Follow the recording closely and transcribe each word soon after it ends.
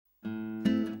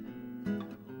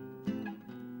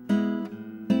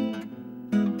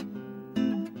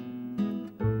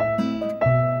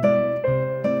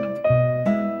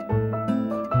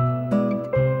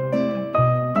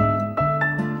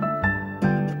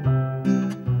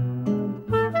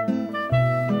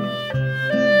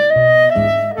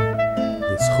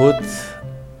Zechut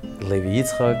Levi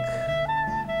Yitzchak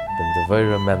ben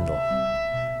Devorah Mendel.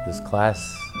 This class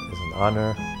is in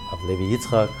honor of Levi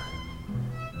Yitzchak,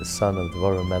 the son of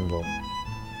Devorah Mendel.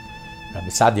 Rabbi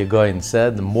Sadia Goyen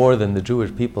said, more than the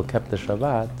Jewish people kept the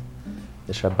Shabbat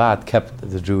kept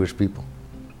the Jewish people.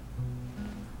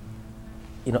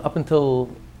 You know, up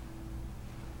until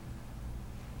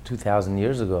 2,000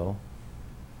 years ago,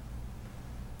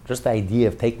 just the idea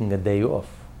of taking a day off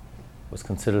was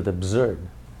considered absurd.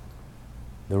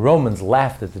 The Romans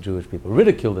laughed at the Jewish people,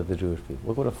 ridiculed at the Jewish people.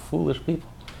 Look what a foolish people.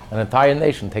 An entire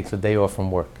nation takes a day off from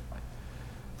work.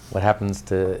 What happens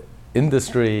to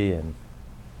industry and...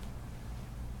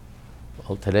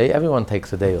 Well, today everyone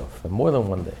takes a day off, and more than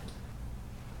one day.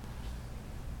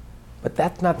 But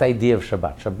that's not the idea of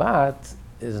Shabbat. Shabbat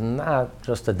is not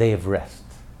just a day of rest.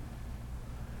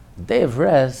 A day of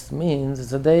rest means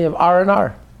it's a day of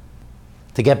R&R.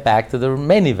 To get back to the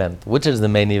main event. Which is the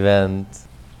main event?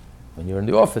 When you're in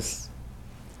the office.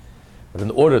 But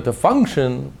in order to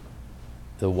function,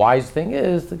 the wise thing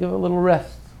is to give a little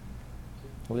rest,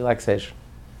 relaxation.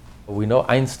 We know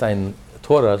Einstein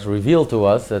taught us, revealed to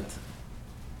us, that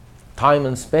time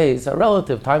and space are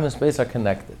relative. Time and space are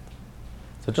connected.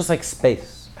 So just like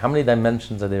space, how many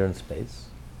dimensions are there in space?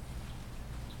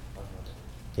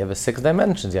 You have 6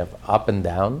 dimensions. You have up and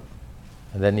down,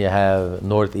 and then you have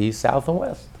north, east, south, and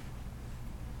west.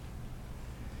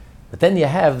 But then you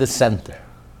have the center.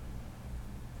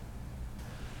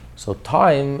 So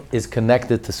time is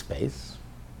connected to space.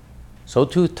 So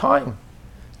too time.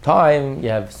 Time, you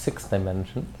have 6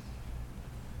 dimensions,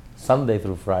 Sunday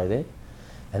through Friday.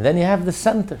 And then you have the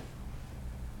center,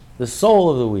 the soul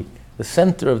of the week, the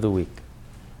center of the week,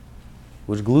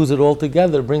 which glues it all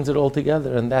together, brings it all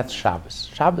together, and that's Shabbos.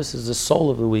 Shabbos is the soul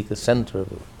of the week, the center of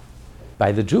the week.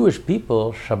 By the Jewish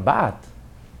people, Shabbat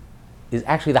is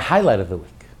actually the highlight of the week,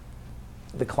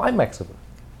 the climax of the week.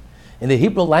 In the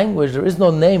Hebrew language, there is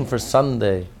no name for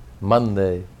Sunday,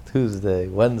 Monday, Tuesday,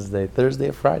 Wednesday, Thursday,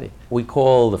 or Friday. We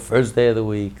call the first day of the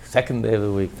week, second day of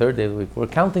the week, third day of the week. We're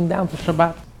counting down to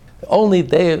Shabbat. The only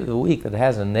day of the week that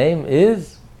has a name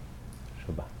is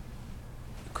Shabbat.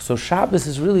 So Shabbos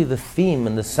is really the theme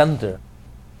and the center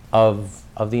of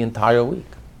the entire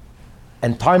week.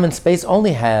 And time and space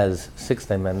only has 6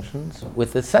 dimensions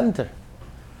with the center.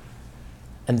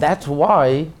 And that's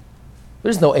why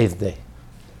there's no 8th day.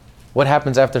 What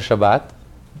happens after Shabbat?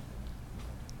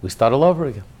 We start all over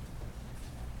again.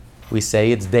 We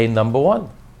say it's day number 1.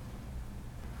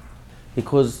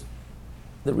 Because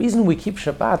the reason we keep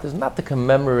Shabbat is not to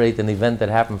commemorate an event that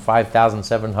happened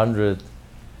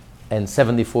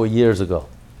 5,774 years ago.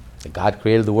 That God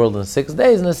created the world in 6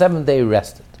 days, and the 7th day He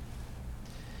rested.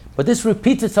 But this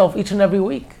repeats itself each and every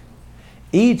week.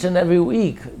 Each and every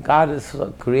week, God is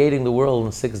creating the world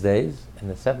in 6 days, and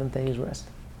the 7th day is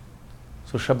resting.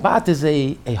 So Shabbat is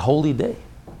a holy day.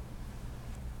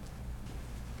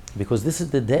 Because this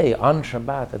is the day on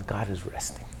Shabbat that God is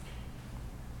resting.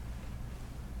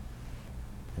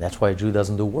 And that's why a Jew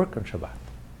doesn't do work on Shabbat.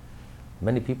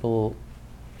 Many people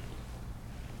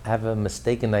have a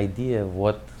mistaken idea of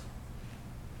what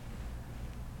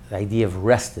the idea of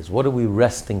rest is. What are we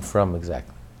resting from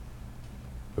exactly?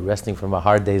 We're resting from a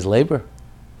hard day's labor.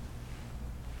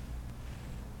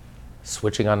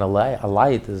 Switching on a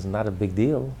light is not a big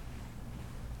deal.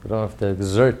 We don't have to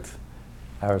exert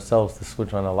ourselves to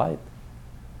switch on a light.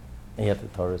 And yet the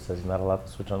Torah says you're not allowed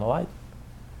to switch on a light.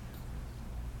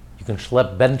 You can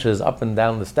schlep benches up and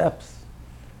down the steps,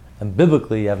 and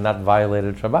biblically you have not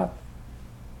violated Shabbat.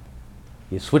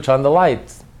 You switch on the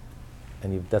light,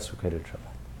 and you've desecrated Shabbat.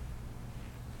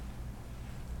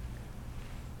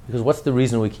 Because what's the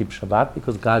reason we keep Shabbat?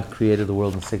 Because God created the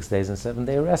world in 6 days and 7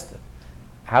 days rested.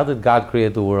 How did God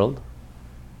create the world?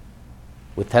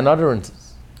 With 10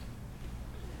 utterances.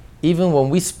 Even when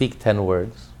we speak 10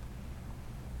 words,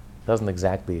 it doesn't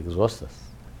exactly exhaust us.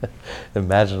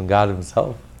 Imagine God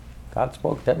Himself. God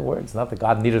spoke 10 words. Not that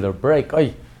God needed a break.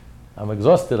 Oy, I'm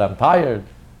exhausted, I'm tired.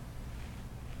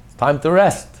 It's time to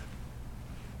rest.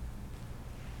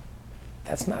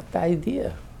 That's not the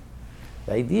idea.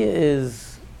 The idea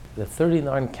is the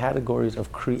 39 categories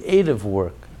of creative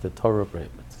work the Torah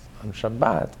prohibits. On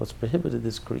Shabbat, what's prohibited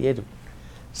is creative work.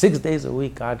 6 days a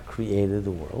week, God created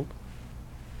the world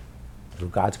through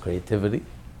God's creativity.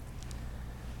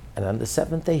 And on the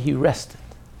 7th day, He rested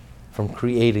from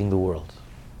creating the world.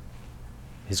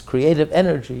 His creative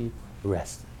energy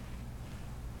rested.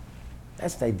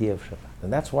 That's the idea of Shabbat.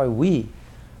 And that's why we,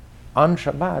 on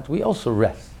Shabbat, we also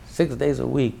rest. 6 days a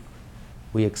week,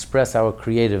 we express our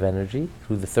creative energy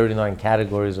through the 39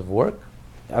 categories of work.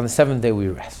 On the 7th day, we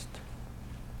rest.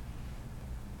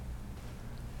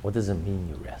 What does it mean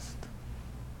you rest?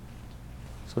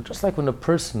 So just like when a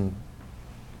person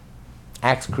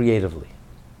acts creatively,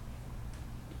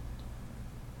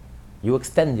 you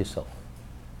extend yourself.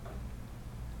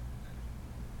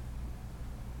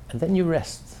 And then you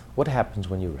rest. What happens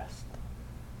when you rest?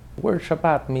 The word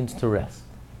Shabbat means to rest.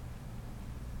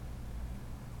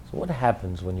 So what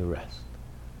happens when you rest?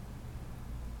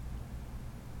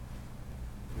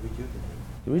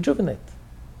 You rejuvenate.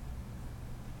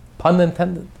 Pun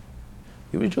intended.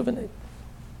 You rejuvenate.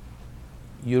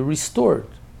 You're restored.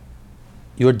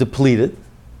 You're depleted.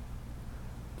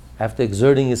 After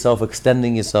exerting yourself,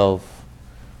 extending yourself,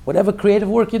 whatever creative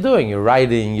work you're doing, you're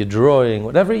writing, you're drawing,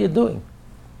 whatever you're doing.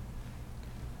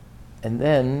 And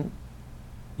then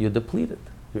you're depleted.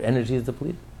 Your energy is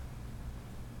depleted.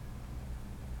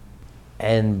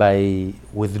 And by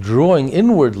withdrawing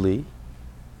inwardly,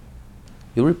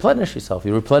 you replenish yourself,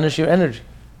 you replenish your energy.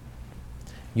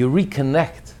 You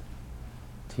reconnect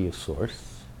to your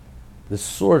source, the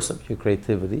source of your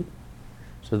creativity.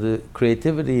 So the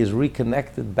creativity is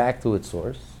reconnected back to its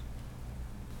source.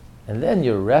 And then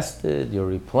you're rested, you're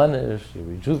replenished, you're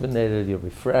rejuvenated, you're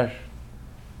refreshed.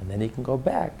 And then you can go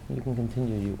back and you can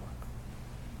continue your work.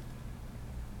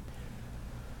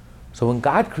 So when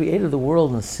God created the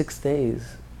world in 6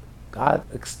 days, God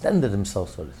extended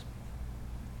himself, so to speak.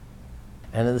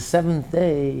 And on the 7th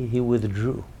day, he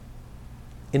withdrew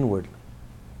inwardly.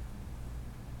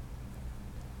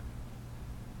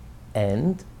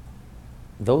 And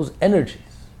those energies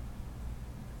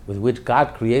with which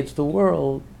God creates the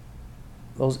world,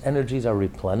 those energies are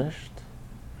replenished,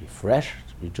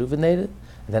 refreshed, rejuvenated.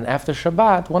 And then after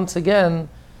Shabbat, once again,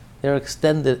 they're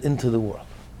extended into the world.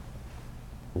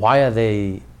 Why are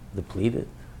they depleted?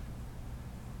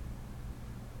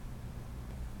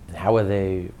 And how are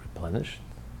they replenished?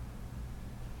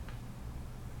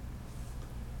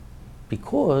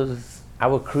 Because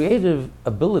our creative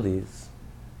abilities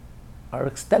are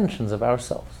extensions of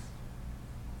ourselves.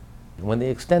 And when they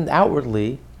extend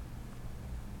outwardly,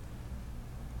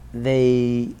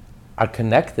 they are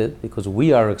connected because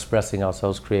we are expressing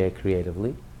ourselves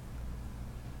creatively,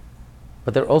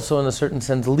 but they're also in a certain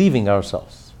sense leaving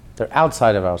ourselves. They're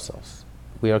outside of ourselves.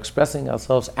 We are expressing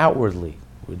ourselves outwardly.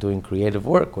 We're doing creative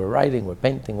work, we're writing, we're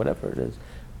painting, whatever it is,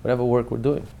 whatever work we're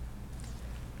doing.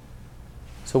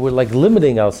 So we're like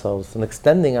limiting ourselves and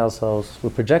extending ourselves, we're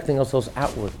projecting ourselves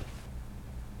outwardly.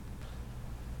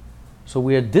 So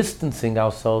we are distancing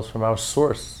ourselves from our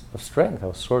source of strength,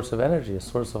 our source of energy, a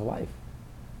source of life.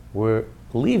 We're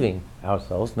leaving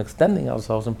ourselves and extending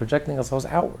ourselves and projecting ourselves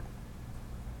outward.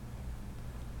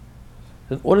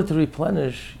 In order to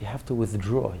replenish, you have to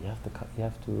withdraw, you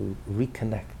have to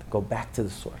reconnect, go back to the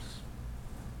source.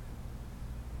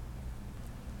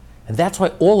 And that's why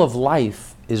all of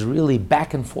life is really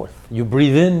back and forth. You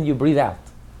breathe in, you breathe out.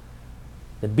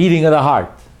 The beating of the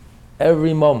heart,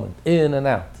 every moment, in and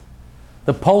out.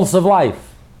 The pulse of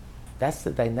life. That's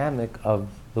the dynamic of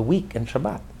the week and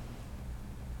Shabbat.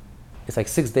 It's like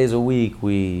 6 days a week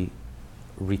we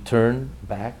return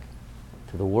back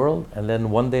to the world, and then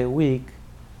 1 day a week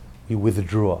we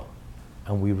withdraw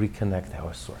and we reconnect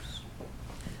our source.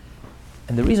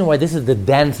 And the reason why this is the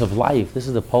dance of life, this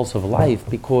is the pulse of life,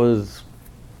 because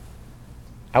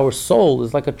our soul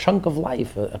is like a chunk of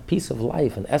life, a piece of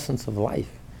life, an essence of life.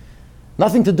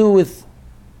 Nothing to do with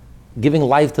giving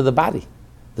life to the body.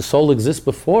 The soul exists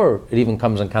before it even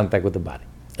comes in contact with the body.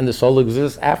 And the soul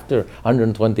exists after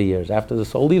 120 years, after the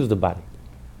soul leaves the body.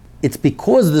 It's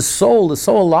because the soul is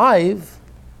so alive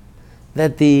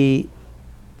that the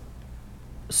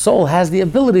soul has the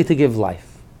ability to give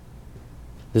life.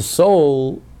 The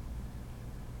soul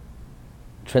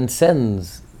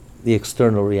transcends the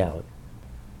external reality.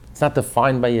 It's not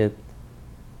defined by it.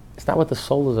 It's not what the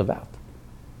soul is about.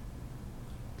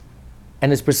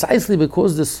 And it's precisely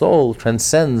because the soul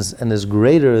transcends and is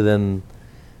greater than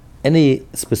any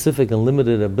specific and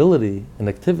limited ability and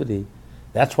activity,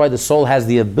 that's why the soul has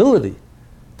the ability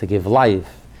to give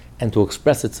life and to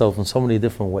express itself in so many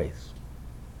different ways.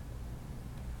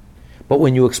 But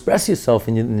when you express yourself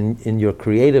in your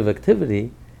creative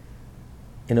activity,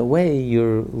 in a way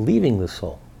you're leaving the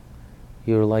soul.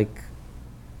 You're like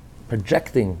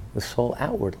projecting the soul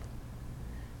outwardly.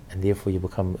 And therefore you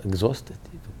become exhausted,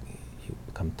 you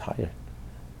become tired,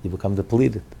 you become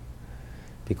depleted.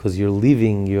 Because you're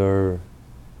leaving your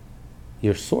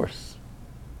source.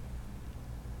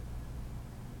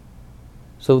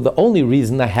 So the only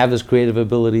reason I have this creative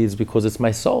ability is because it's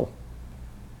my soul.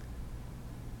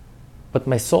 But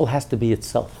my soul has to be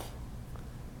itself.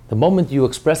 The moment you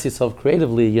express yourself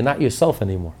creatively, you're not yourself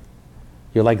anymore.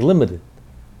 You're like limited.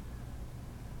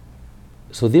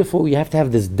 So therefore you have to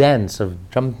have this dance of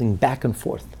jumping back and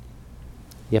forth.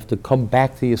 You have to come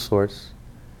back to your source,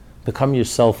 become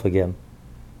yourself again,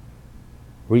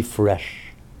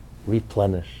 refresh,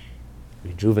 replenish,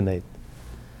 rejuvenate.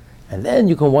 And then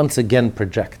you can once again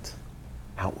project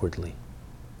outwardly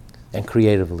and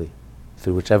creatively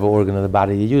through whichever organ of the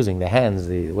body you're using, the hands,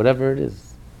 whatever it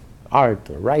is, art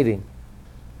or writing.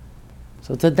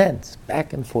 So it's a dance,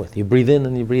 back and forth. You breathe in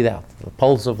and you breathe out, the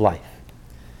pulse of life.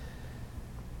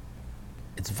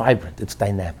 It's vibrant, it's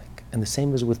dynamic. And the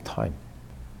same is with time.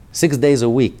 6 days a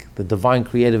week, the divine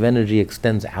creative energy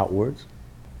extends outwards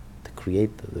to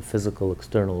create the physical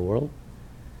external world.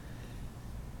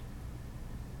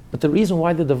 But the reason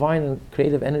why the divine and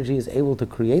creative energy is able to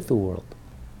create the world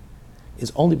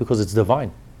is only because it's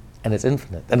divine, and it's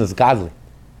infinite, and it's godly.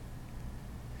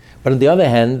 But on the other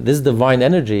hand, this divine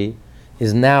energy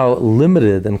is now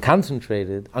limited and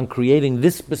concentrated on creating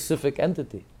this specific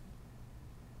entity,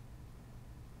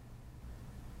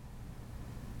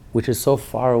 which is so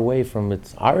far away from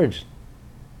its origin.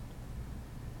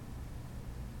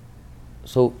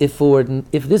 So if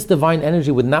this divine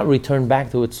energy would not return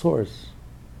back to its source,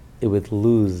 it would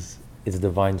lose its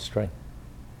divine strength.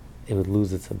 It would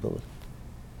lose its ability.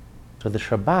 So the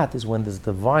Shabbat is when this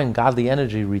divine godly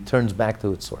energy returns back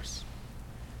to its source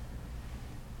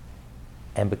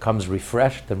and becomes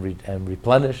refreshed and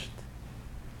replenished,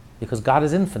 because God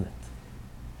is infinite.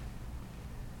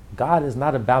 God is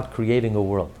not about creating a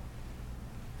world.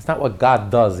 It's not what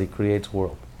God does, He creates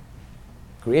world.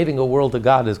 Creating a world to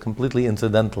God is completely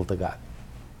incidental to God.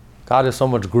 God is so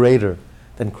much greater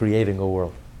than creating a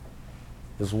world.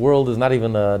 This world is not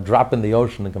even a drop in the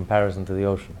ocean in comparison to the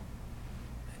ocean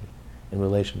in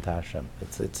relation to Hashem.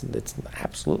 It's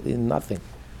absolutely nothing.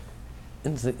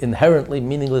 Inherently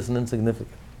meaningless and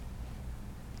insignificant.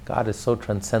 God is so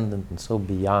transcendent and so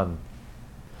beyond.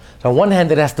 So on one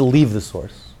hand, it has to leave the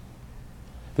source.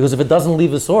 Because if it doesn't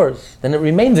leave the source, then it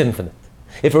remains infinite.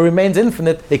 If it remains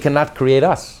infinite, it cannot create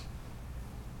us,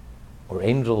 or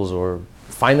angels, or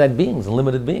finite beings, and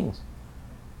limited beings.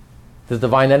 The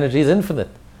divine energy is infinite.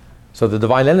 So the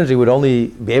divine energy would only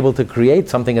be able to create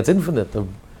something that's infinite.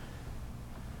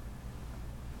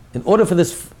 In order for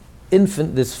this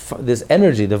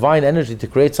energy, divine energy, to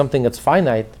create something that's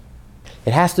finite,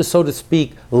 it has to, so to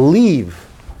speak, leave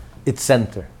its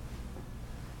center.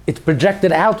 It's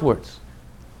projected outwards.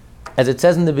 As it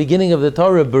says in the beginning of the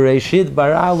Torah, Bereshit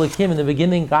bara Elokim, in the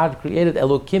beginning God created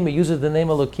Elokim. It uses the name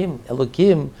Elokim.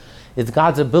 Elokim is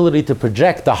God's ability to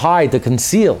project, to hide, to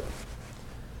conceal.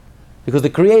 Because the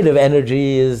creative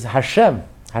energy is Hashem.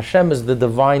 Hashem is the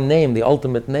divine name, the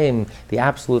ultimate name, the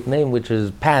absolute name, which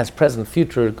is past, present,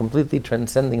 future, completely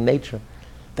transcending nature.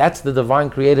 That's the divine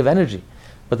creative energy.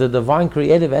 But the divine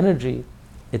creative energy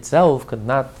itself could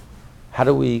not... How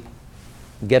do we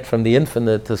get from the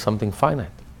infinite to something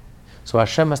finite? So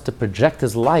Hashem has to project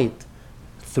His light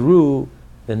through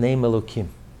the name Elokim.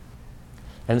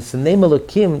 And it's the name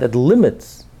Elokim that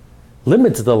limits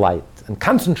the light and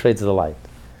concentrates the light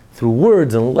through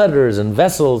words and letters and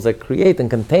vessels that create and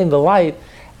contain the light,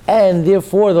 and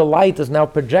therefore the light is now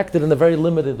projected in a very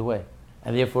limited way.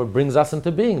 And therefore it brings us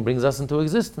into being, brings us into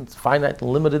existence, finite and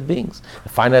limited beings,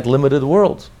 finite limited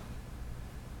worlds,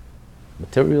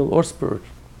 material or spiritual.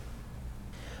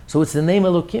 So it's the name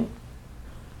Elokim.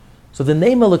 So the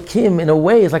name Elokim, in a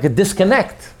way, is like a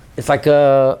disconnect. It's like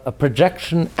a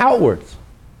projection outwards.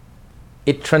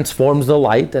 It transforms the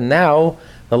light, and now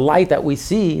the light that we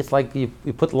see, it's like you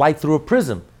put light through a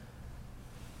prism.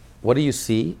 What do you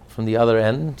see from the other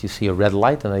end? You see a red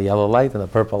light and a yellow light and a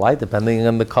purple light, depending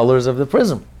on the colors of the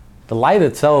prism. The light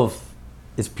itself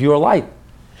is pure light.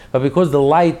 But because the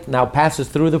light now passes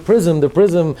through the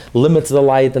prism limits the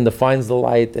light and defines the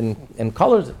light and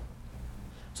colors it.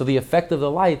 So the effect of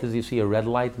the light is you see a red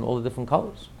light in all the different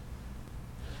colors.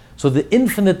 So the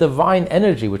infinite divine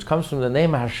energy, which comes from the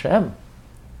name Hashem,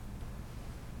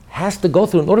 has to go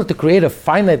through, in order to create a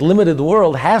finite, limited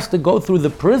world, has to go through the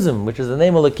prism, which is the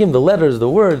name Elokim, the letters, the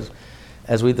words,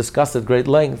 as we discussed at great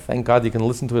length. Thank God you can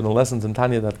listen to it in lessons in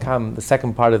Tanya.com, the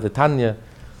second part of the Tanya,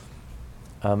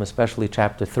 especially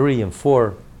chapter 3 and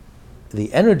 4.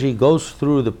 The energy goes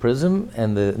through the prism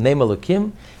and the name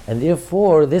Elokim, and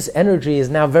therefore this energy is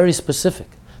now very specific.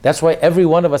 That's why every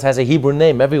one of us has a Hebrew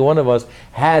name. Every one of us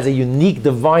has a unique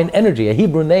divine energy. A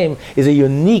Hebrew name is a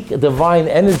unique divine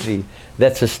energy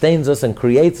that sustains us and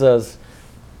creates us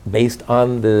based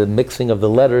on the mixing of the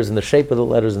letters and the shape of the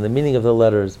letters and the meaning of the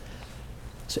letters.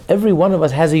 So every one of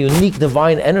us has a unique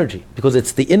divine energy, because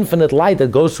it's the infinite light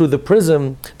that goes through the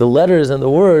prism, the letters and the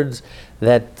words,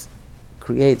 that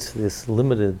creates this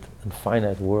limited and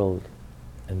finite world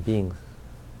and being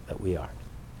that we are.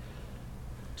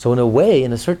 So in a way,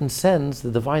 in a certain sense, the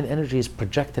divine energy is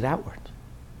projected outward.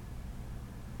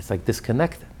 It's like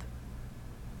disconnected.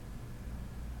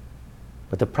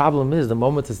 But the problem is, the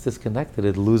moment it's disconnected,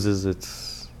 it loses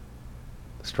its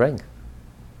strength.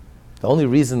 The only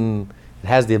reason it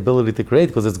has the ability to create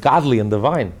because it's godly and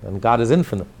divine, and God is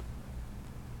infinite.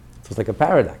 So it's like a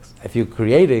paradox. If you're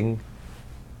creating,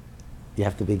 you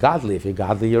have to be godly. If you're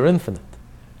godly, you're infinite.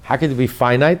 How can you be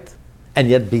finite and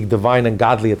yet be divine and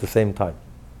godly at the same time?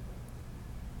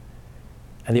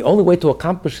 And the only way to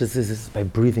accomplish this is by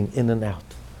breathing in and out.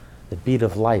 The beat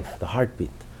of life, the heartbeat,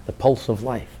 the pulse of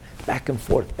life. Back and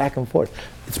forth, back and forth.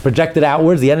 It's projected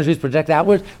outwards, the energy is projected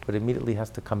outwards, but it immediately has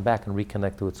to come back and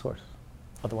reconnect to its source.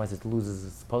 Otherwise it loses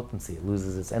its potency, it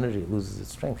loses its energy, it loses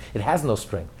its strength. It has no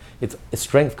strength. Its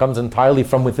strength comes entirely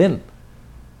from within.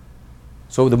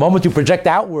 So the moment you project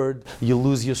outward, you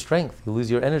lose your strength, you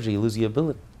lose your energy, you lose your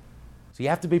ability. So you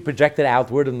have to be projected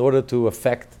outward in order to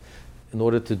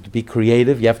be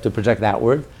creative, you have to project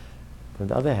outward. But on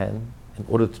the other hand, in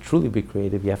order to truly be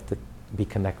creative, you have to be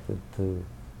connected to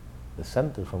the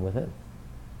center from within.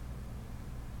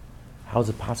 How is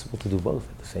it possible to do both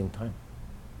at the same time?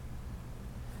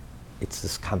 It's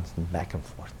this constant back and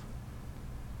forth.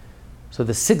 So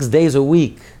the 6 days a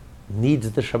week needs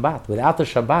the Shabbat. Without the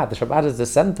Shabbat is the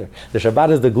center. The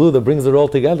Shabbat is the glue that brings it all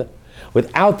together.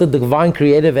 Without the divine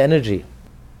creative energy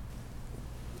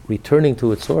returning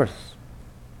to its source,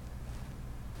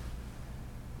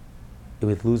 it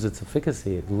would lose its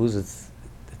efficacy, it would lose its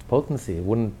potency, it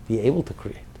wouldn't be able to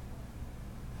create.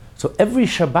 So every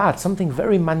Shabbat, something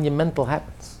very monumental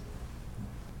happens.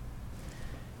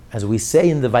 As we say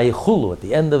in the Vayichulu, at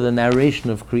the end of the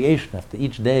narration of creation, after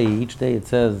each day it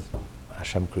says,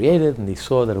 Hashem created, and he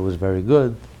saw that it was very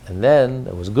good, and then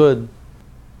it was good.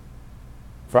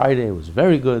 Friday it was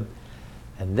very good,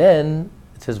 and then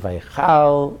it says,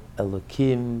 Vayichal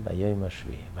Elokim Bayom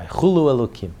Hashvi. Vayichulu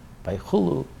Elokim.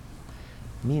 Vayichulu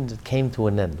means it came to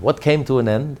an end. What came to an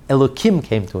end? Elokim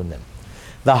came to an end.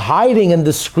 The hiding and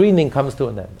the screening comes to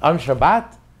an end. On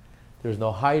Shabbat, there's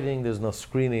no hiding, there's no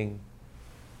screening.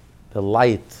 The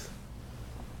light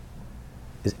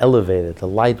is elevated. The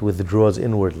light withdraws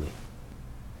inwardly.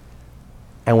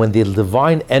 And when the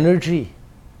divine energy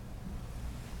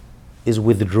is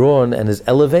withdrawn and is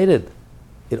elevated,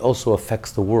 it also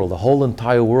affects the world. The whole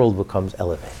entire world becomes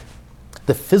elevated.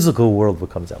 The physical world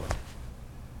becomes elevated.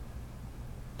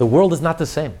 The world is not the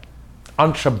same.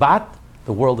 On Shabbat,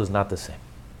 the world is not the same.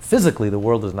 Physically, the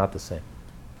world is not the same.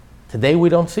 Today, we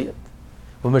don't see it.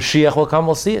 When Mashiach will come,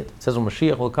 we'll see it. It says when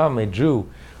Mashiach will come, a Jew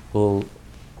will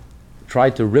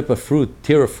try to rip a fruit,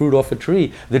 tear a fruit off a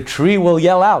tree. The tree will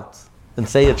yell out and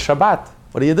say, it's Shabbat.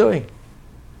 What are you doing?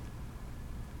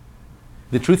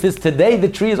 The truth is, today, the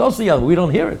tree is also yelling. We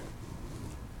don't hear it.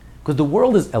 Because the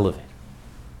world is elevated.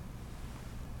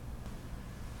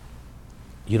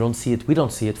 You don't see it, we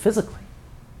don't see it physically.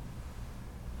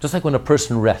 Just like when a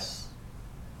person rests.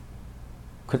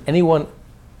 Could anyone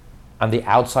on the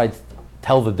outside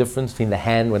tell the difference between the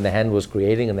hand when the hand was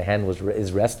creating and the hand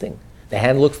is resting? The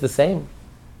hand looks the same.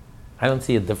 I don't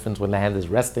see a difference when the hand is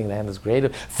resting, the hand is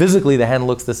creative. Physically, the hand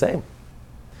looks the same.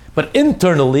 But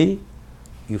internally,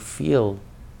 you feel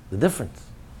the difference.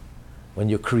 When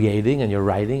you're creating and you're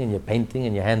writing and you're painting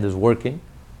and your hand is working,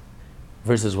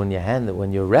 versus when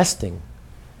you're resting,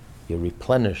 you're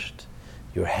replenished,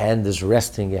 your hand is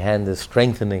resting, your hand is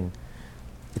strengthening.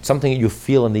 It's something that you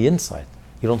feel on the inside.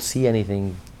 You don't see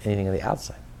anything on the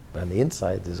outside. But on the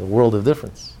inside, there's a world of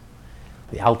difference.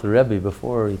 The Alter Rebbe,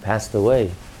 before he passed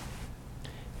away,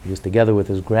 he was together with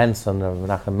his grandson,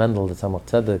 Menachem Mendel, the Tzemach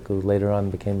Tzedek, who later on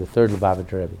became the third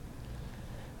Lubavitcher Rebbe.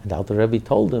 And the Alter Rebbe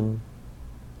told him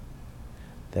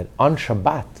that on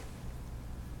Shabbat,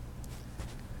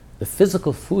 the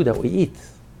physical food that we eat,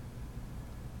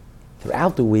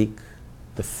 throughout the week,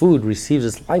 the food receives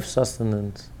its life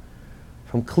sustenance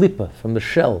from Klippa, from the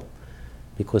shell.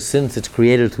 Because since it's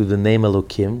created through the name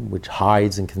Elokim, which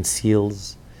hides and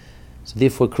conceals, so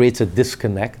therefore creates a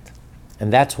disconnect.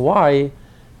 And that's why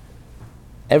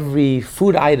every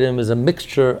food item is a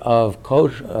mixture of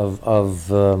holiness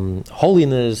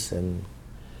and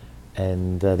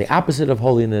the opposite of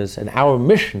holiness. And our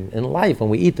mission in life, when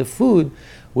we eat the food,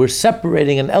 we're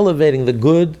separating and elevating the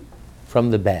good from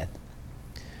the bad.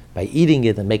 By eating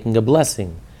it and making a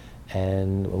blessing.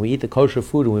 And when we eat the kosher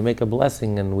food and we make a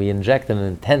blessing and we inject an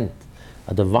intent,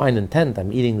 a divine intent,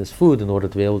 I'm eating this food in order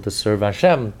to be able to serve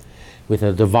Hashem with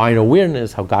a divine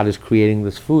awareness, how God is creating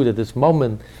this food at this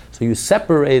moment. So you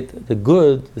separate the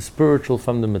good, the spiritual,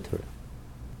 from the material.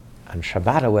 And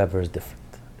Shabbat, however, is different.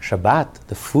 Shabbat,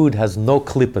 the food has no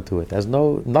klippa to it, has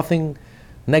nothing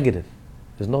negative.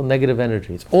 There's no negative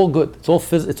energy. It's all good.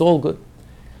 It's all good.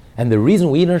 And the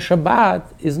reason we eat on Shabbat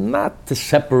is not to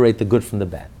separate the good from the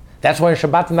bad. That's why on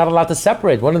Shabbat you're not allowed to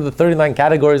separate. One of the 39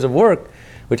 categories of work,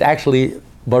 which actually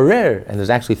barer, and there's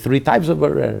actually 3 types of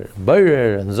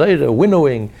barer and zayra,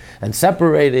 winnowing and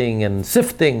separating and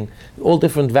sifting, all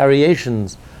different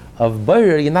variations of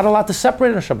barer. You're not allowed to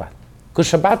separate on Shabbat.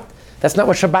 Because Shabbat, that's not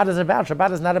what Shabbat is about.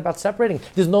 Shabbat is not about separating.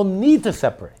 There's no need to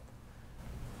separate.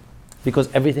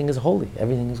 Because everything is holy,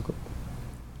 everything is good.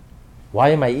 Why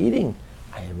am I eating?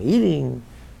 I am eating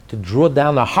to draw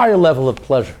down a higher level of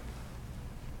pleasure.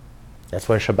 That's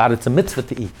why Shabbat it's a mitzvah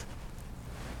to eat.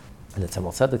 And the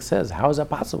Tzemel Tzedek says, how is that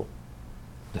possible?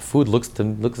 The food looks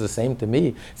the same to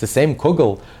me. It's the same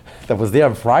kugel that was there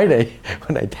on Friday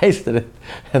when I tasted it.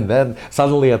 And then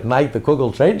suddenly at night the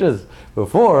kugel changes.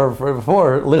 Before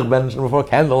lich bench, before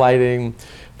candle lighting,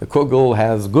 the kugel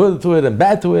has good to it and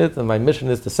bad to it, and my mission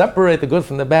is to separate the good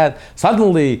from the bad.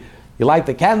 Suddenly you light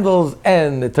the candles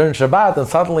and it turns Shabbat, and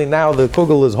suddenly now the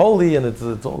kugel is holy and it's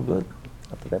all good.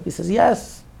 But the Rebbe says,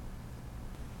 yes,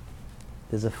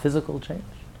 there's a physical change.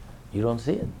 You don't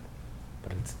see it,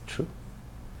 but it's true.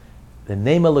 The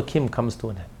name Elokim comes to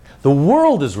an end. The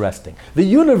world is resting. The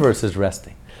universe is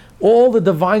resting. All the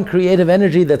divine creative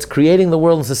energy that's creating the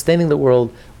world and sustaining the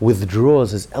world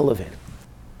withdraws, is elevated.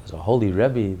 There's a holy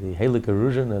Rebbe, the Heilige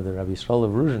Ruzhin, the Rabbi Yisrael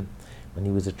of Ruzhin. When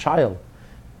he was a child,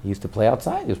 he used to play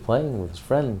outside. He was playing with his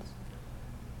friends.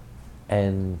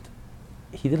 And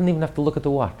he didn't even have to look at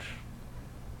the watch.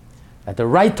 At the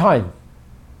right time,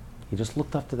 he just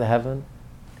looked up to the heaven.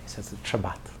 He says, it's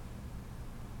Shabbat.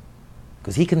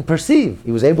 Because he can perceive.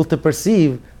 He was able to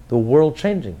perceive the world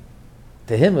changing.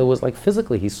 To him, it was like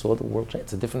physically, he saw the world change.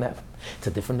 It's a different heaven. It's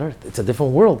a different earth. It's a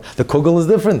different world. The kugel is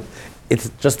different. It's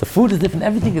just the food is different.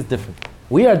 Everything is different.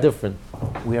 We are different.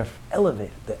 We are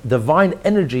elevated. The divine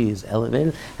energy is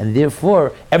elevated, and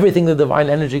therefore, everything the divine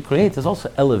energy creates is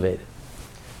also elevated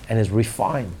and is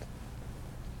refined.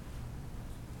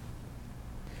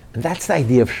 And that's the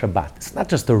idea of Shabbat. It's not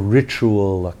just a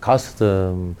ritual, a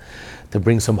custom, to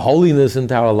bring some holiness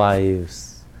into our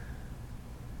lives.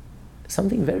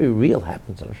 Something very real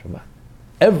happens on Shabbat.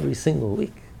 Every single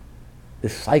week.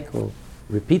 This cycle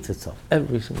repeats itself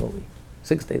every single week.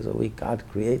 6 days a week, God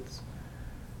creates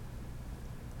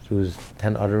through his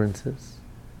 10 utterances.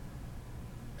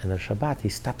 And on Shabbat, he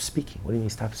stopped speaking. What do you mean he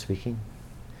stopped speaking?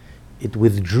 It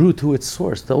withdrew to its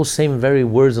source. Those same very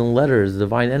words and letters,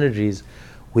 divine energies,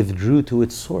 withdrew to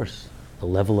its source, the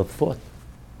level of thought.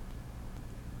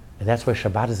 And that's why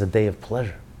Shabbat is a day of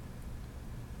pleasure.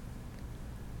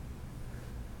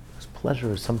 Because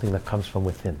pleasure is something that comes from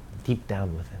within, deep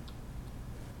down within.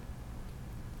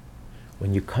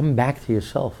 When you come back to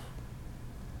yourself,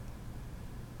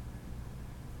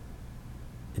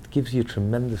 it gives you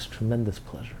tremendous, tremendous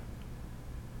pleasure.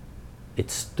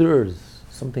 It stirs,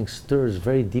 something stirs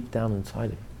very deep down inside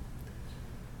of you.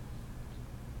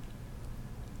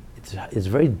 It's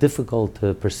very difficult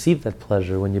to perceive that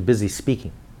pleasure when you're busy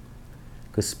speaking.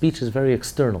 Because speech is very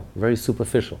external, very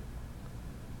superficial.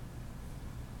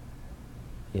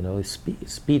 You know,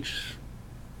 speech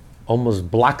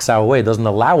almost blocks our way, doesn't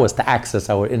allow us to access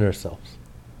our inner selves.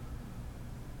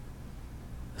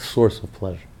 The source of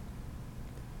pleasure.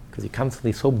 Because you're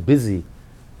constantly so busy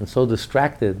and so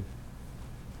distracted,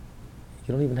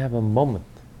 you don't even have a moment.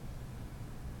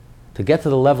 To get to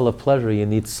the level of pleasure, you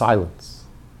need silence.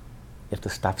 You have to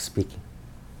stop speaking.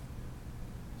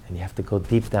 And you have to go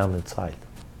deep down inside.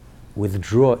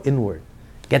 Withdraw inward.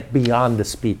 Get beyond the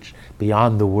speech,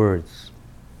 beyond the words.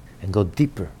 And go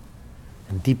deeper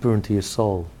and deeper into your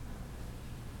soul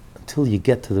until you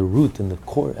get to the root and the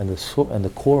core and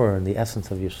the core and the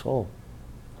essence of your soul.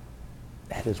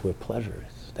 That is where pleasure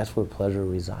is. That's where pleasure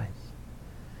resides.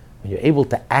 When you're able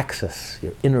to access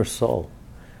your inner soul,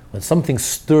 when something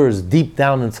stirs deep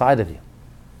down inside of you,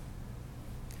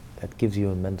 that gives you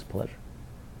immense pleasure.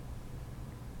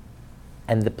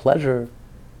 And the pleasure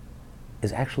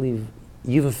is actually,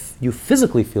 you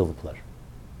physically feel the pleasure.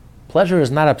 Pleasure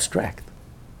is not abstract.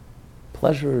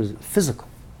 Pleasure is physical.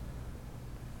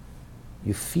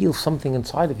 You feel something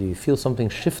inside of you. You feel something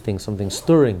shifting, something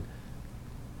stirring.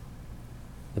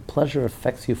 The pleasure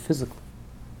affects you physically.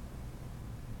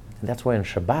 And that's why on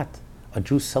Shabbat, a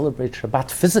Jew celebrates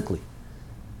Shabbat physically.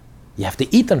 You have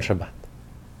to eat on Shabbat.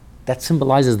 That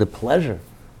symbolizes the pleasure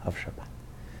of Shabbat.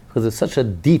 Because it's such a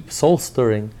deep soul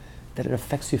stirring that it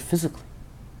affects you physically.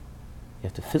 You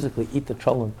have to physically eat the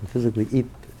cholent and physically eat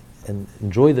and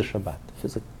enjoy the Shabbat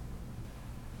physically.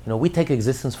 You know, we take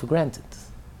existence for granted.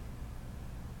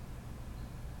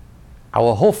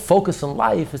 Our whole focus in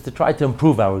life is to try to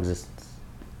improve our existence.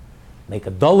 make a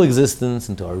dull existence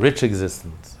into a rich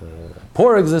existence, a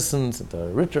poor existence into a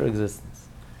richer existence.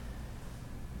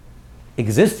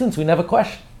 Existence we never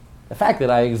question. The fact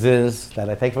that I exist, that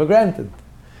I take for granted.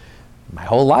 My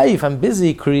whole life I'm busy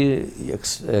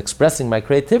expressing my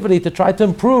creativity to try to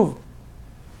improve,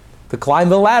 to climb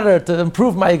the ladder, to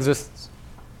improve my existence.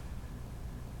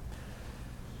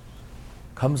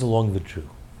 Comes along the Jew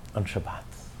on Shabbat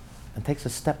and takes a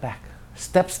step back,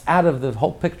 steps out of the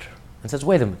whole picture and says,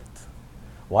 wait a minute,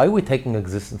 why are we taking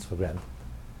existence for granted?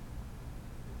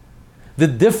 The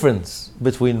difference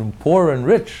between poor and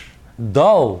rich,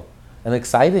 dull and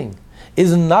exciting,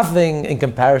 is nothing in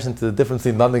comparison to the difference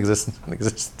between non-existence and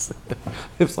existence.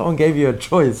 If someone gave you a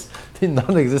choice between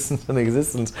non-existence and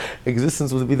existence,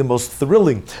 existence would be the most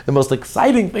thrilling, the most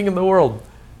exciting thing in the world.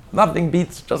 Nothing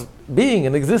beats just being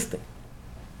and existing.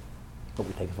 But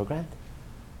we take it for granted.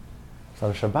 So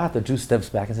on Shabbat, the Jew steps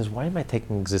back and says, why am I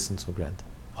taking existence for granted?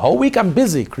 The whole week I'm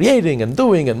busy creating and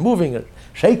doing and moving and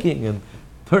shaking and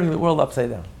turning the world upside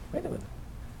down. Wait a minute.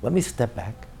 Let me step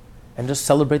back and just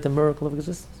celebrate the miracle of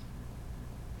existence.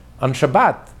 On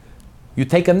Shabbat, you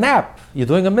take a nap, you're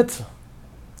doing a mitzvah.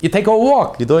 You take a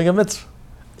walk, you're doing a mitzvah.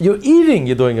 You're eating,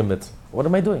 you're doing a mitzvah. What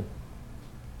am I doing?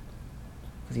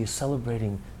 Because you're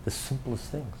celebrating the simplest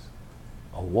things.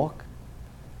 A walk.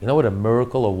 You know what a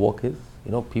miracle a walk is?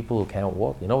 You know people who can't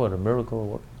walk? You know what a miracle a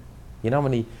walk is? You know how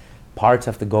many parts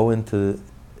have to go in to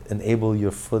enable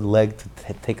your leg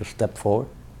to take a step forward?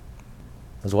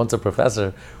 There's once a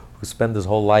professor who spent his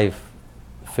whole life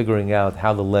figuring out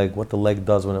what the leg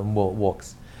does when it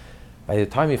walks. By the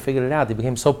time he figured it out, he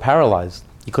became so paralyzed,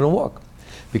 he couldn't walk.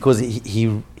 Because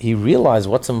he realized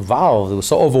what's involved. It was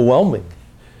so overwhelming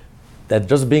that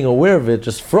just being aware of it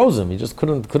just froze him. He just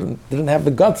didn't have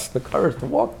the guts, the courage to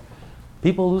walk.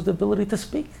 People lose the ability to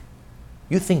speak.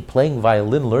 You think playing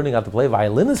violin, learning how to play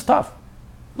violin is tough.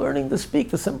 Learning to speak,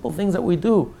 the simple things that we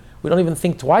do, we don't even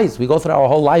think twice. We go through our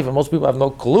whole life and most people have no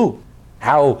clue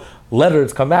how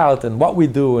letters come out and what we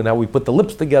do and how we put the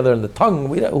lips together and the tongue.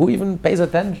 Who even pays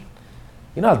attention?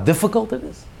 You know how difficult it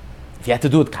is? If you had to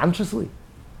do it consciously.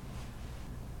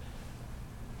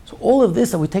 So all of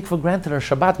this that we take for granted on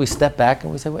Shabbat, we step back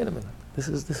and we say, wait a minute, this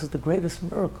is the greatest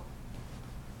miracle.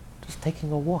 Just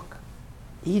taking a walk,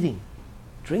 eating,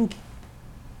 drinking.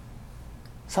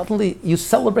 Suddenly you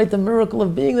celebrate the miracle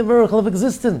of being, the miracle of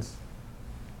existence.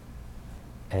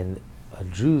 And a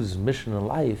Jew's mission in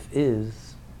life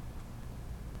is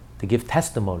to give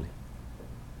testimony.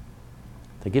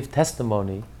 To give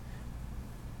testimony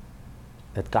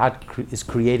that God is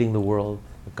creating the world,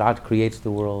 that God creates the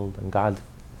world, and God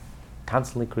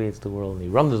constantly creates the world, and He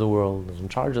runs the world, is in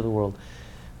charge of the world.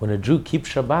 When a Jew keeps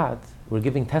Shabbat, we're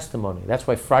giving testimony. That's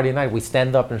why Friday night we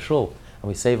stand up in shul and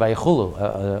we say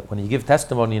Vayichulu. When you give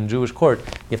testimony in Jewish court,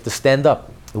 you have to stand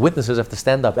up. The witnesses have to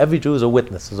stand up. Every Jew is a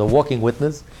witness, is a walking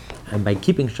witness. And by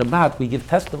keeping Shabbat, we give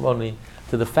testimony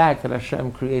to the fact that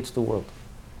Hashem creates the world.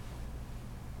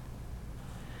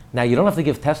 Now, you don't have to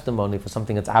give testimony for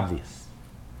something that's obvious.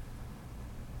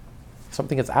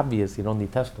 Something that's obvious, you don't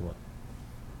need testimony.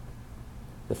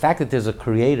 The fact that there's a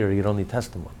creator, you don't need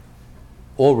testimony.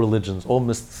 All religions, all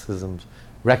mysticisms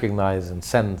recognize and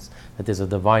sense that there's a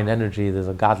divine energy, there's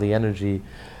a godly energy,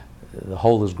 the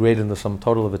whole is greater than the sum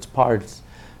total of its parts.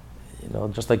 You know,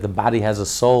 just like the body has a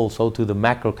soul, so too the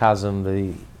macrocosm,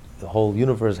 the whole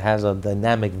universe has a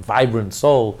dynamic, vibrant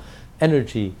soul,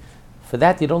 energy. For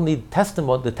that you don't need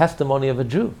testimony, the testimony of a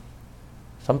Jew.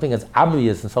 Something that's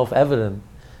obvious and self-evident,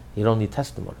 you don't need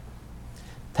testimony.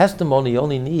 Testimony you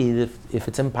only need if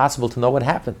it's impossible to know what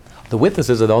happened. The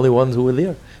witnesses are the only ones who were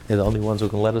there. They're the only ones who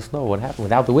can let us know what happened.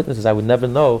 Without the witnesses, I would never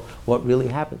know what really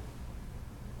happened.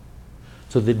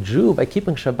 So the Jew, by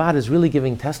keeping Shabbat, is really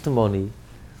giving testimony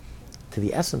to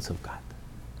the essence of God.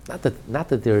 Not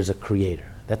that there is a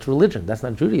creator. That's religion. That's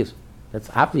not Judaism. That's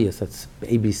obvious. That's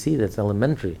ABC. That's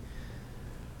elementary.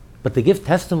 But to give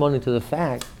testimony to the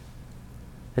fact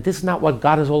that this is not what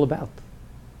God is all about.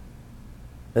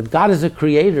 That God is a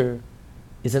creator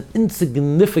is an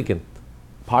insignificant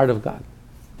part of God.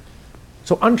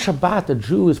 So on Shabbat, a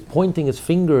Jew is pointing his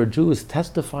finger, a Jew is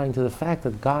testifying to the fact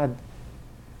that God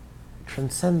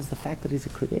transcends the fact that He's a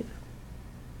creator.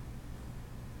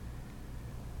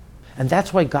 And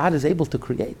that's why God is able to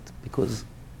create, because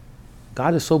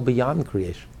God is so beyond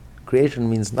creation. Creation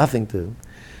means nothing to Him.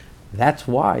 That's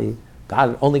why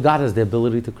only God has the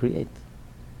ability to create.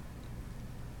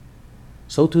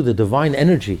 So too the divine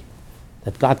energy,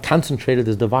 that God concentrated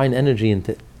His divine energy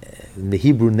into in the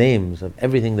Hebrew names of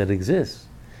everything that exists.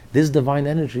 This divine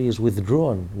energy is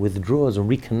withdraws and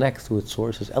reconnects to its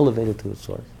source, is elevated to its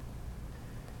source.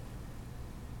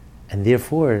 And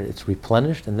therefore, it's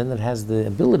replenished, and then it has the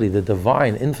ability, the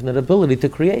divine, infinite ability to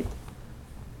create.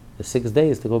 The 6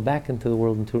 days to go back into the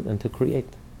world and to create.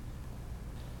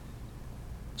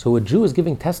 So a Jew is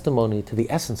giving testimony to the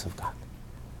essence of God.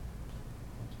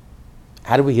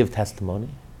 How do we give testimony?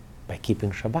 By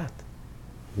keeping Shabbat.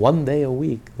 1 day a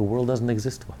week, the world doesn't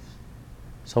exist to us.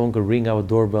 Someone could ring our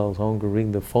doorbell, someone could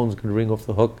ring, the phones could ring off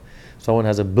the hook, someone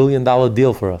has $1 billion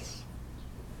deal for us.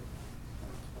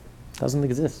 It doesn't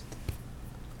exist.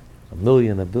 $1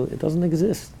 million, $1 billion, it doesn't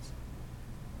exist.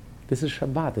 This is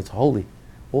Shabbat, it's holy.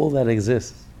 All that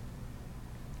exists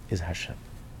is Hashem.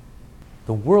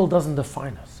 The world doesn't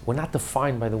define us. We're not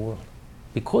defined by the world.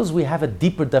 Because we have a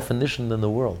deeper definition than the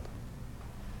world,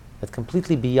 that's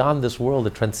completely beyond this world,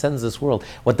 it transcends this world.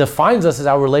 What defines us is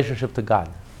our relationship to God,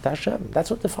 to Hashem. That's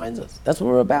what defines us. That's what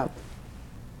we're about.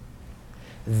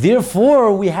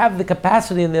 Therefore, we have the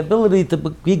capacity and the ability to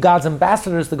be God's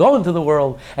ambassadors, to go into the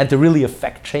world and to really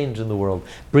affect change in the world,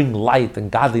 bring light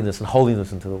and godliness and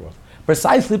holiness into the world.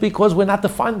 Precisely because we're not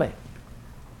defined by it.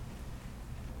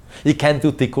 You can't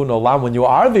do tikkun olam when you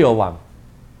are the olam.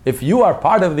 If you are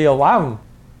part of the olam,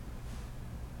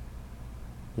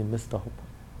 you miss the whole point.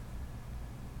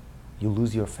 You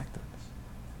lose your effectiveness.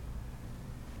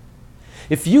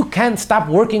 If you can't stop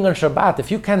working on Shabbat,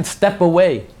 if you can't step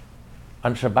away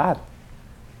on Shabbat,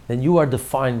 then you are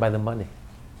defined by the money.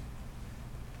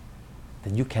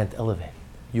 Then you can't elevate.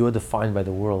 You are defined by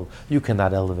the world. You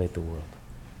cannot elevate the world.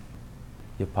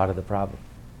 You're part of the problem.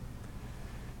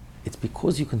 It's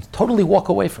because you can totally walk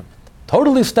away from it,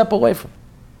 totally step away from it.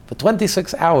 For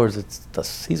 26 hours, it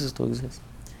ceases to exist.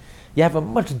 You have a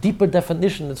much deeper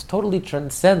definition that totally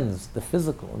transcends the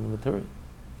physical and the material.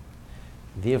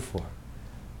 Therefore,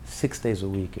 6 days a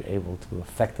week, you're able to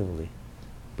effectively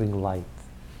bring light.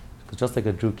 Because just like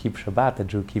a Jew keeps Shabbat, a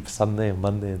Jew keeps Sunday and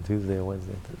Monday and Tuesday and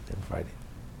Wednesday and Thursday and Friday.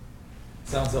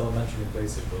 Sounds elementary and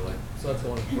basic, but like, so I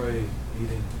want to pray,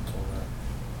 eating, all that.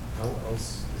 How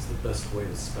else is the best way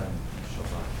to spend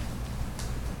Shabbat?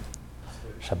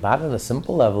 Shabbat on a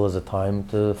simple level is a time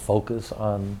to focus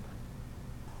on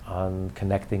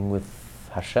connecting with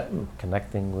Hashem,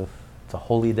 connecting with, it's a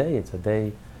holy day, it's a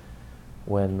day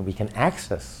when we can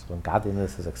access, when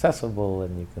godliness is accessible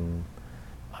and you can,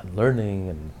 learning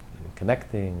and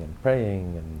connecting and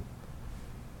praying and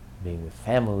being with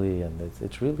family, and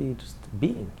it's really just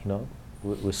being, you know.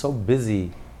 We're so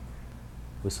busy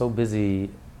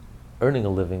earning a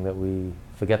living that we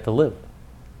forget to live,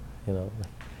 you know.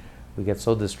 We get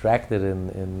so distracted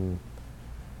in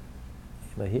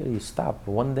you know, here you stop,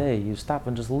 one day you stop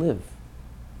and just live.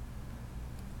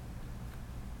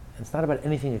 It's not about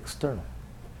anything external.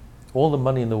 All the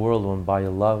money in the world won't buy you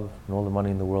love, and all the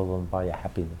money in the world won't buy you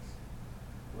happiness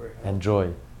and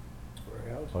joy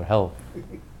or health.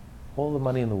 All the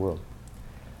money in the world.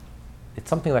 It's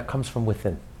something that comes from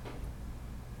within.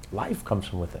 Life comes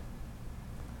from within.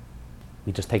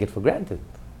 We just take it for granted.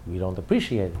 We don't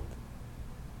appreciate it.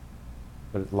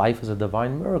 But life is a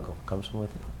divine miracle. It comes from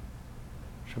within.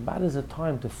 Shabbat is a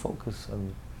time to focus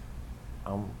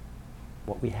on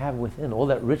what we have within, all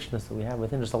that richness that we have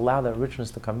within. Just allow that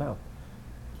richness to come out.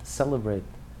 To celebrate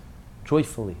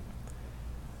joyfully.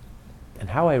 And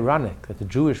how ironic that the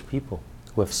Jewish people,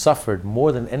 who have suffered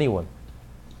more than anyone,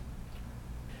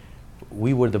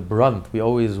 we were the brunt, we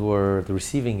always were the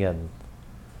receiving end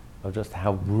of just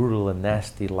how brutal and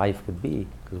nasty life could be,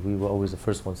 because we were always the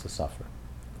first ones to suffer.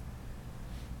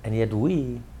 And yet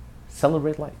we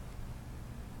celebrate life.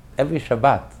 Every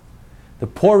Shabbat, the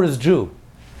poorest Jew,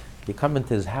 you come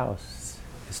into his house,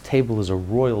 his table is a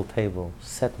royal table,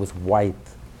 set with white,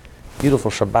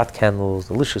 beautiful Shabbat candles,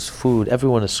 delicious food,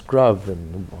 everyone is scrubbed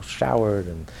and showered,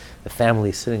 and the family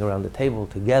is sitting around the table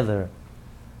together.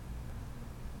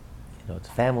 You know, it's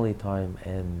family time,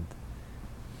 and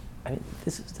I mean,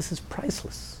 this is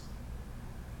priceless.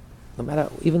 No matter,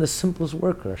 even the simplest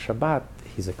worker, Shabbat,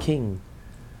 he's a king,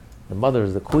 the mother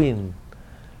is the queen,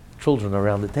 children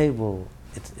around the table.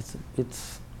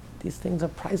 It's these things are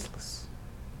priceless.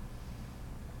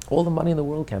 All the money in the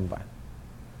world can buy.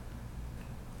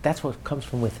 That's what comes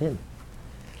from within.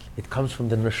 It comes from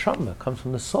the neshama, it comes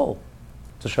from the soul.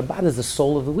 So Shabbat is the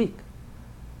soul of the week.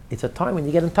 It's a time when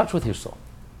you get in touch with your soul.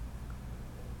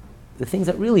 The things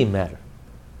that really matter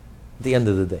at the end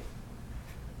of the day.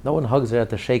 No one hugs her at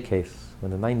the shake case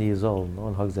when they're 90 years old. No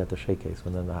one hugs her at the shake case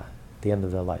when they're not at the end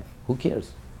of their life. Who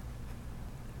cares?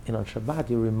 And on Shabbat,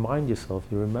 you remind yourself,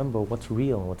 you remember what's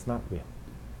real and what's not real.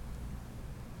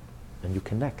 And you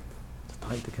connect. It's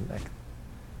time to connect.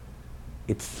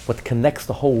 It's what connects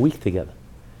the whole week together.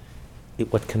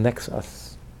 What connects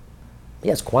us.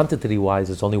 Yes, quantity-wise,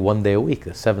 it's only 1 day a week,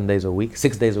 7 days a week,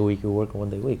 6 days a week, you work 1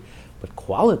 day a week. But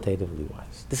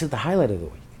qualitatively-wise, this is the highlight of the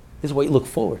week. This is what you look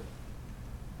forward.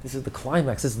 This is the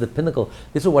climax. This is the pinnacle.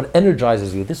 This is what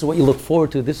energizes you. This is what you look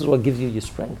forward to. This is what gives you your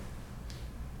strength.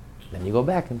 Then you go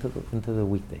back into the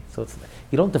weekday. So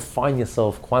you don't define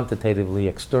yourself quantitatively,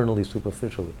 externally,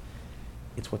 superficially.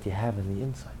 It's what you have in the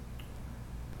inside.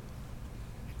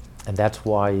 And that's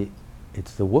why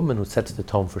it's the woman who sets the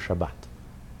tone for Shabbat.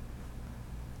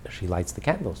 She lights the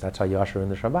candles. That's how you usher in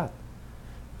the Shabbat.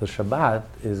 The Shabbat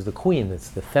is the queen. It's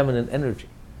the feminine energy.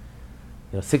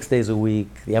 6 days a week,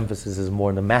 the emphasis is more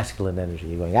on the masculine energy.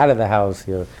 You're going out of the house,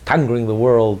 you're conquering the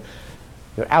world,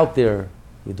 you're out there,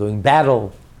 you're doing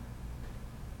battle.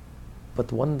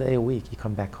 But 1 day a week, you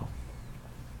come back home.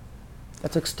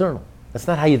 That's external. That's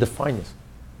not how you define yourself.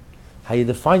 How you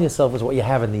define yourself is what you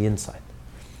have in the inside.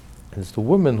 And it's the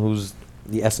woman who's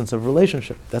the essence of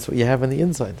relationship. That's what you have in the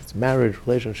inside. It's marriage,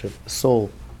 relationship, soul.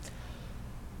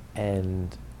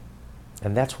 And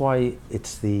that's why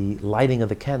it's the lighting of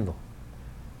the candle.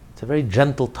 It's a very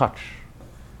gentle touch.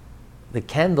 The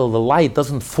candle, the light,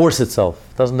 doesn't force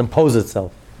itself, doesn't impose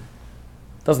itself,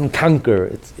 doesn't conquer.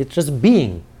 It's just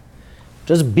being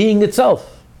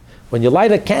itself. When you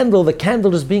light a candle, the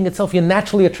candle is being itself. You're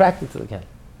naturally attracted to the candle.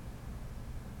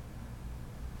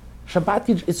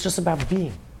 Shabbat, it's just about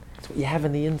being. It's what you have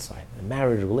in the inside. A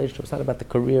marriage, a relationship. It's not about the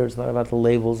career. It's not about the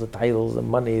labels, the titles, the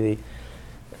money.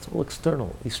 It's all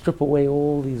external. You strip away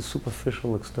all these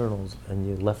superficial externals, and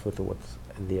you're left with what's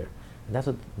there.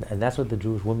 And that's what the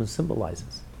Jewish woman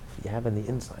symbolizes. You have in the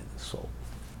inside, the soul.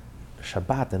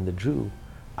 Shabbat and the Jew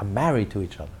are married to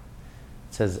each other.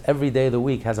 It says every day of the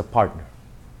week has a partner.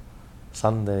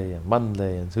 Sunday and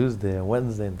Monday and Tuesday and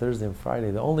Wednesday and Thursday and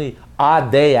Friday. The only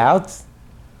odd day out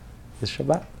is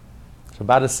Shabbat.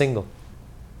 Shabbat is single.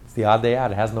 It's the odd day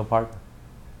out. It has no partner.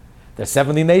 There's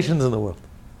 70 nations in the world.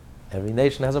 Every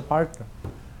nation has a partner.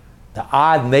 The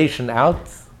odd nation out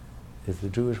is the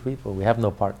Jewish people. We have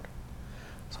no partner.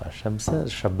 So Hashem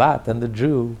says, Shabbat and the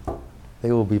Jew,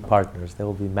 they will be partners. They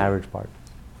will be marriage partners.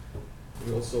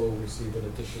 We also receive an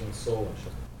additional soul on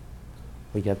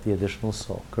Shabbat. We get the additional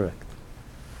soul, correct.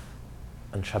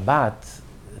 On Shabbat,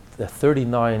 the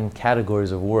 39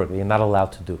 categories of work that you're not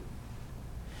allowed to do.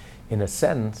 In a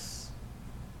sense,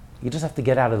 you just have to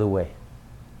get out of the way.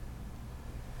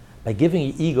 By giving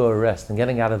your ego a rest and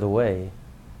getting out of the way,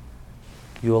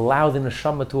 you allow the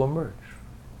neshama to emerge.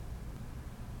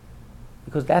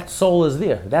 Because that soul is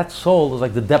there. That soul is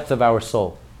like the depth of our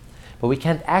soul. But we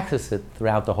can't access it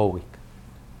throughout the whole week.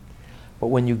 But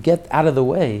when you get out of the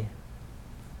way,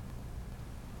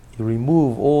 you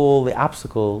remove all the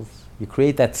obstacles, you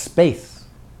create that space,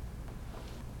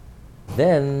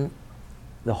 then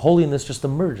the holiness just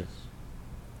emerges.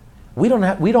 We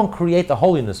don't create the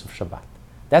holiness of Shabbat.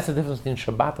 That's the difference between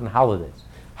Shabbat and holidays.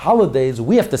 Holidays,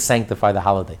 we have to sanctify the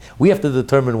holiday. We have to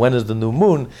determine when is the new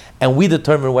moon, and we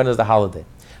determine when is the holiday.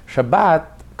 Shabbat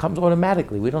comes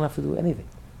automatically. We don't have to do anything.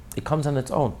 It comes on its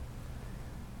own.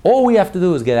 All we have to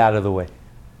do is get out of the way.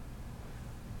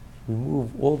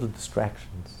 Remove all the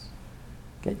distractions.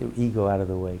 Get your ego out of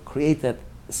the way. Create that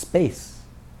space.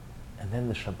 And then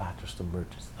the Shabbat just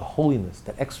emerges. The holiness,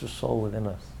 that extra soul within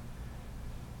us,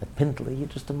 that pintli, it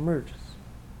just emerges.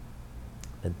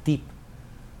 The deep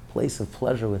place of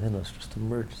pleasure within us just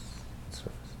emerges on the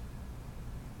surface.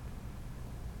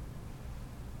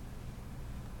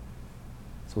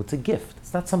 So it's a gift.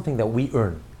 It's not something that we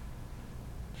earn.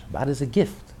 Shabbat is a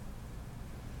gift.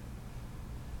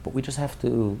 But we just have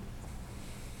to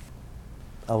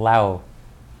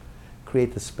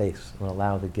create the space and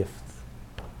allow the gift